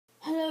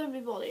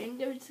everybody, I'm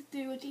going to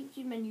do a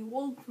DG menu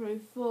walkthrough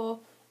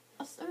for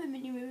a 7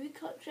 mini movie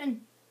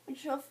collection,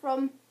 which are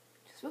from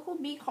Despicable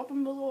Me, Hop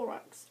and the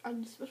Lorax,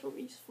 and Despicable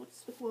Me for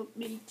Despicable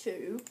Me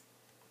 2.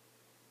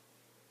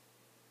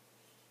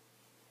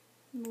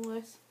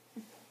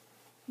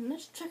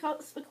 Let's check out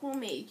Despicable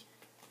Me.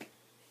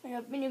 We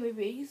have mini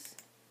movies,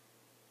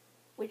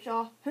 which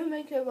are Home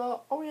Makeover,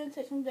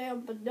 Orientation Day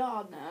on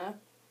Banana,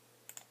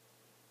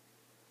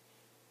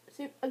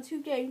 and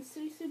 2 games,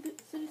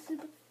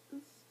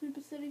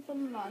 Super Silly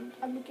Funland,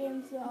 and the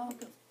games are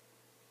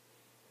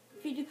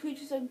Feed the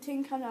Creatures and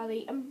Tin Can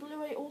Alley, and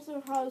Blu-ray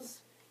also has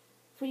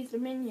Freeze the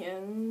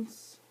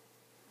Minions,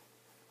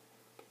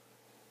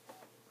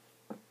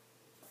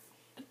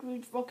 a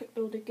Groot Rocket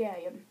Builder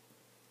game.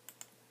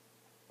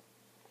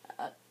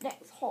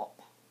 Next,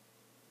 Hop.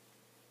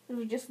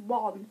 There's just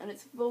one, and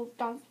it's a full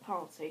dance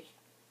party.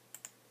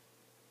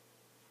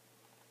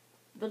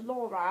 The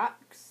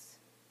Lorax.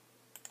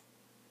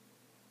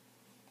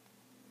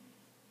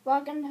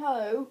 Rag and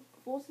Ho,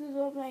 Forces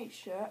of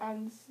Nature,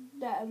 and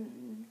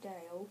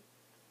Dale.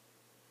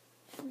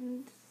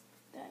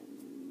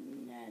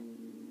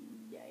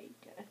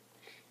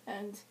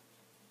 And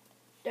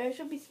there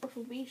should be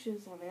special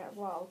features on it as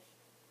well.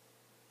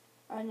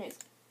 And it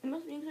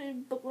must be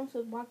included bookmarks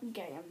of Wagon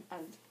Game.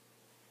 And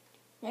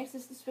next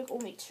is Despicable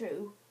Me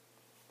 2.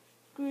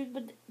 Gru's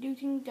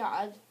Dating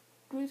Dad.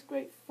 Gru's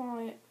Great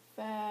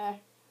Fair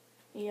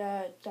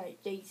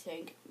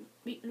Dating.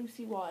 Meet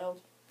Lucy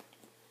Wilde.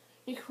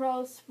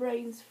 Nicole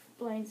Brains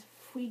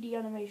 3D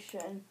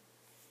animation.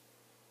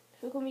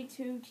 Despicable Me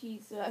 2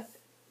 teaser.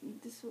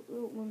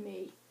 Despicable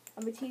Me.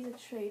 And the teaser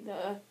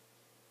trailer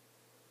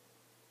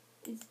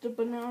is the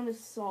Banana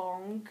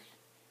Song.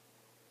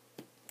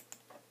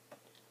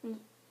 And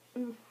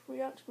the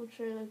theatrical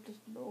trailer just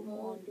normal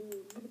one.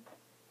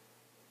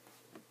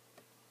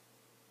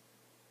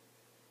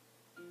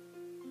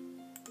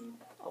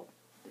 Oh,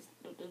 this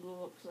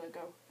looks like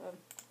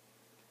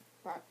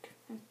back.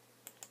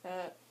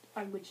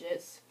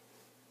 Languages.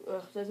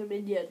 There's a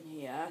minion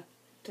here.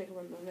 Take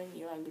one of the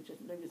menu languages.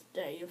 His name is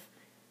Dave.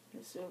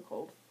 It's so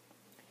called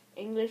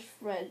English,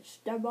 French,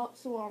 Denmark,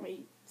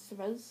 Swami,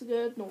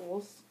 Svenska,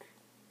 Norsk,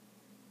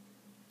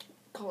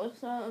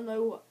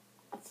 Colorado,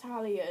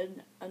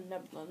 Italian, and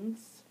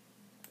Netherlands.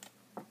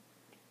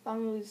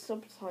 Language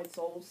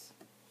subtitles: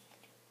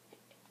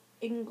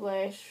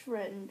 English,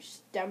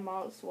 French,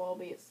 Denmark,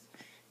 Swami,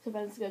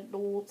 Svenska,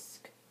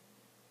 Norsk,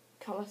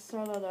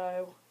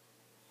 Colorado,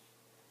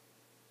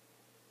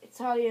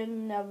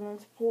 Italian,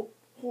 Netherlands,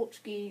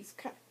 Portuguese,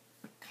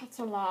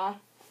 Catalan,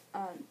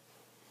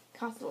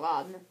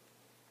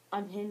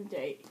 and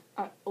Hindi,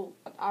 and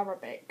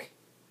Arabic.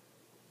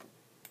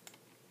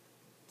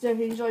 So if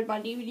you enjoyed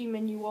my DVD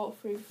menu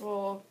walkthrough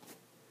for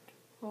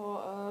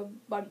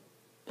my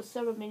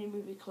 7 mini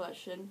movie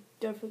collection,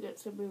 don't forget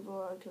to move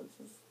on and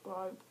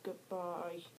subscribe. Goodbye.